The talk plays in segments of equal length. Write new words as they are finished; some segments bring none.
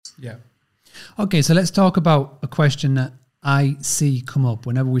Yeah. Okay, so let's talk about a question that I see come up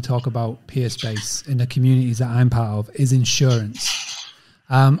whenever we talk about Peerspace in the communities that I'm part of is insurance.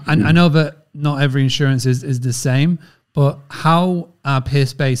 And I know that not every insurance is the same, but how are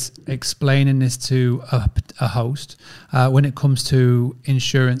Peerspace explaining this to a host when it comes to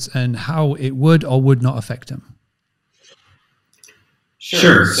insurance and how it would or would not affect them?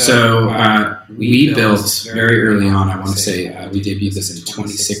 Sure. So we built very early on, I want to say we debuted this in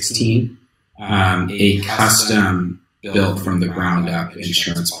 2016, a custom built from the ground up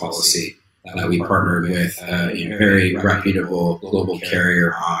insurance policy that we partnered with a very reputable global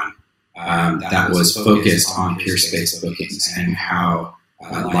carrier on that was focused on Peerspace bookings and how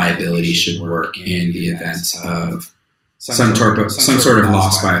liability should work in the event of some sort of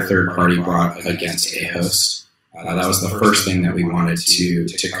loss by a third party brought against a host. That was the first thing that we wanted to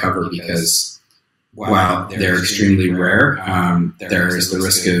cover because while they're extremely rare, there is the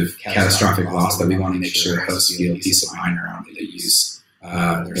risk of catastrophic loss that we want to make sure hosts feel peace of mind around when they use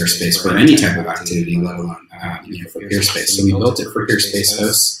their space for any type of activity, let alone for Peerspace. So we built it for Peerspace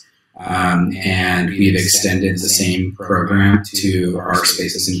hosts, and we've extended the same program to our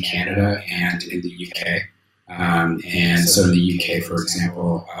spaces in Canada and in the UK. And so in the UK, for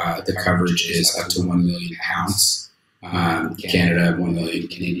example, the coverage is up to £1 million, Canada, 1 million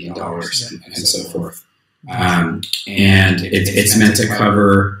Canadian dollars, and so forth. And it's meant to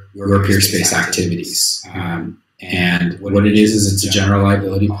cover your Peerspace activities. And what it is it's a general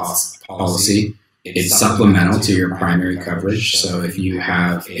liability policy. It's supplemental to your primary coverage. So if you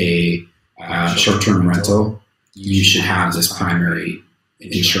have a short-term rental, you should have this primary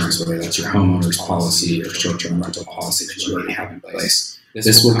insurance, whether that's your homeowner's policy or short-term rental policy that you already have in place.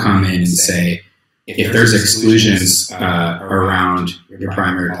 This will come in and say, if there's exclusions around your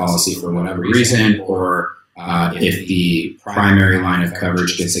primary policy for whatever reason, or if the primary line of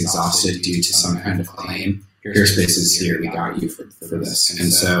coverage gets exhausted due to some kind of claim, Peerspace is here. We got you for this.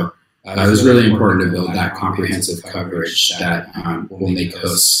 And so it was really important to build that comprehensive coverage that will make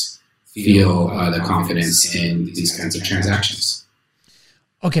hosts feel the confidence in these kinds of transactions.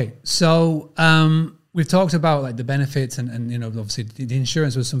 Okay, so we've talked about like the benefits and obviously the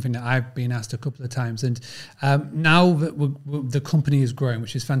insurance was something that I've been asked a couple of times, and now that the company is growing,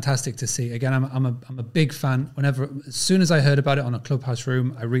 which is fantastic to see. Again, I'm a big fan. As soon as I heard about it on a Clubhouse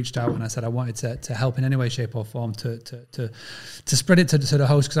room, I reached out and I said I wanted to help in any way, shape, or form to spread it to the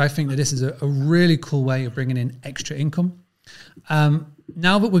host, because I think that this is a really cool way of bringing in extra income.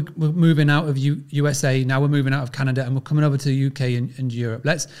 Now that we're moving out of USA, now we're moving out of Canada, and we're coming over to the UK and Europe.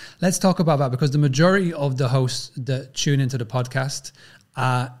 Let's talk about that, because the majority of the hosts that tune into the podcast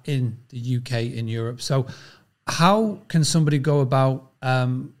are in the UK and Europe. So how can somebody go about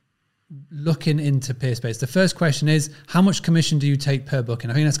looking into Peerspace? The first question is, how much commission do you take per booking?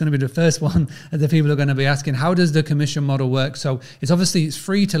 I think that's going to be the first one that the people are going to be asking. How does the commission model work? So it's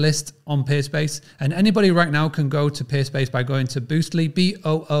free to list on Peerspace, and anybody right now can go to Peerspace by going to Boostly,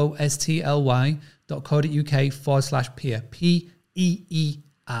 boostly.co.uk/peer, Peer.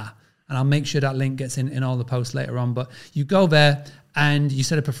 And I'll make sure that link gets in all the posts later on. But you go there and you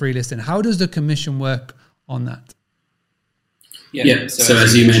set up a free listing. How does the commission work on that? Yeah. So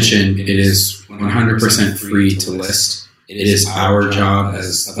as you mentioned, it is 100% free to list. It is our job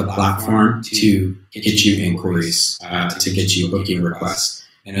as a platform to get you inquiries, to get you booking requests.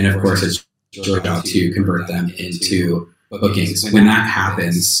 And of course, it's your job to convert them into bookings. When that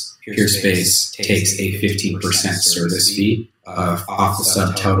happens, Peerspace takes a 15% service fee off the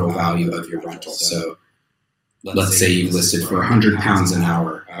subtotal value of your rental. So let's say you've listed for £100 an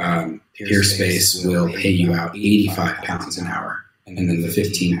hour. Peerspace will pay you out £85 an hour. And then the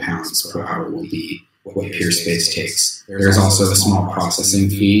 £15 per hour will be what Peerspace takes. There's also a small processing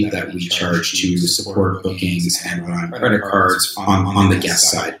fee that we charge to support bookings and run credit cards on the guest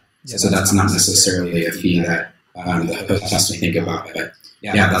side. So that's not necessarily a fee that the host has to think about. But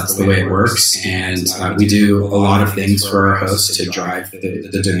yeah, that's the way it works. And we do a lot of things for our hosts to drive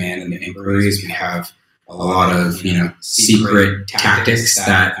the demand and the inquiries. We have a lot of secret tactics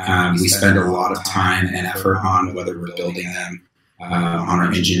that we spend a lot of time and effort on, whether we're building them on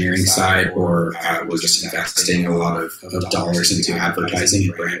our engineering side, or we're just investing a lot of dollars into advertising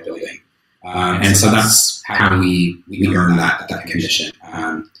and brand building. And so that's how we earn that commission.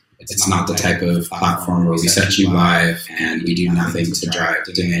 It's not the type of platform where we set you live and we do nothing to drive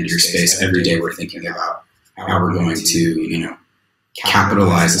the demand of your space. Every day we're thinking about how we're going to,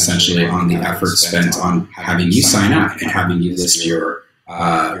 capitalize essentially on the effort spent on having you sign up and having you list your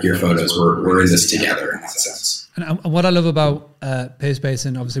photos. We're in this together in that sense. And what I love about Peerspace,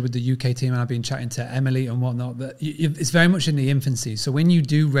 and obviously with the UK team, and I've been chatting to Emily and whatnot, that it's very much in the infancy. So when you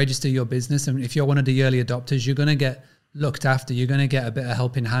do register your business, and if you're one of the early adopters, you're going to get looked after. You're going to get a bit of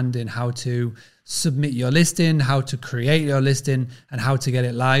helping hand in how to submit your listing, how to create your listing, and how to get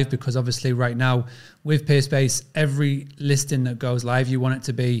it live. Because obviously right now with Peerspace, every listing that goes live, you want it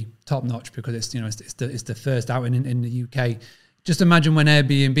to be top notch, because it's, you know, it's the first outing in the UK. Just imagine when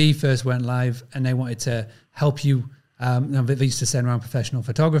Airbnb first went live and they wanted to help you. They used to send around professional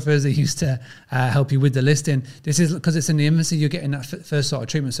photographers. They used to help you with the listing. This is because it's in the infancy. You're getting that first sort of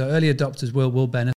treatment. So early adopters will benefit.